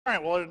All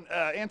right, well,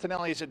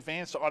 Antonelli's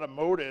Advanced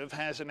Automotive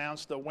has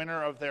announced the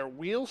winner of their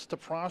Wheels to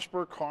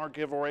Prosper car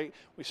giveaway.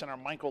 We sent our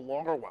Michael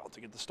Logerwell to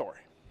get the story.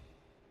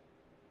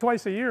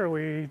 Twice a year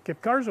we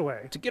give cars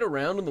away. To get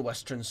around on the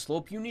Western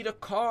Slope, you need a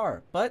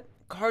car, but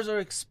cars are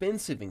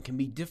expensive and can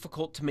be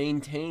difficult to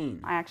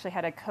maintain. I actually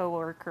had a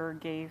coworker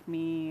gave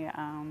me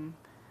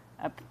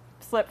a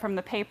slip from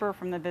the paper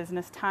from the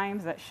Business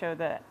Times that showed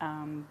that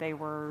they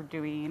were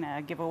doing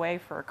a giveaway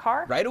for a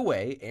car. Right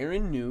away,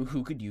 Erin knew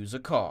who could use a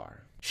car.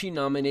 She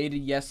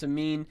nominated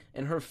Yasamin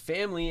and her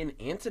family in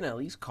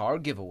Antonelli's car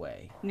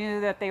giveaway.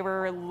 Knew that they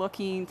were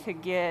looking to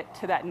get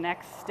to that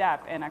next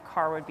step, and a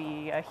car would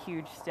be a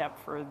huge step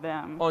for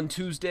them. On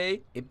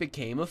Tuesday, it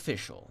became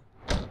official.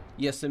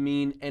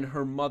 Yasamin and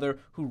her mother,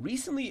 who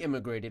recently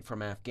immigrated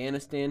from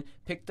Afghanistan,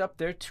 picked up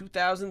their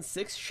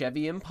 2006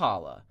 Chevy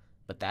Impala.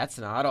 But that's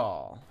not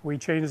all. We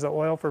changed the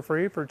oil for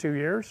free for 2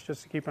 years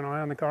just to keep an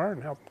eye on the car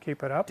and help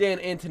keep it up. Dan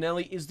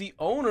Antonelli is the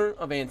owner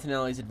of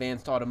Antonelli's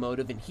Advanced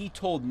Automotive, and he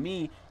told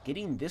me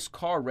getting this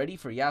car ready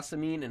for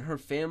Yasamin and her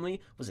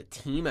family was a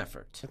team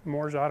effort.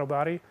 Moore's Auto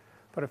Body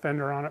put a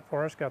fender on it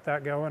for us, got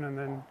that going, and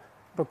then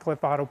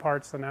Bookcliff Auto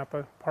Parts, the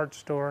Napa parts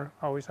store,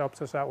 always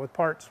helps us out with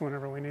parts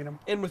whenever we need them.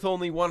 And with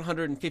only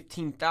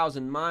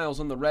 115,000 miles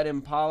on the red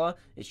Impala,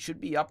 it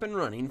should be up and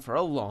running for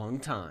a long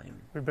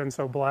time. We've been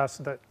so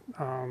blessed that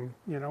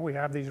we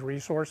have these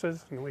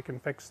resources and we can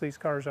fix these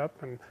cars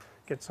up and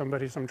get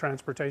somebody some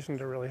transportation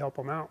to really help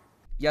them out.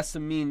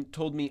 Yasamin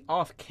told me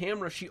off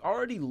camera she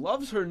already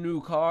loves her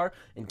new car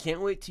and can't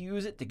wait to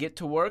use it to get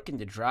to work and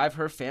to drive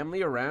her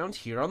family around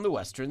here on the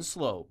Western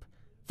Slope.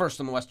 First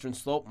on the Western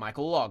Slope,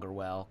 Michael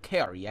Logerwell,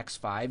 KREX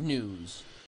 5 News.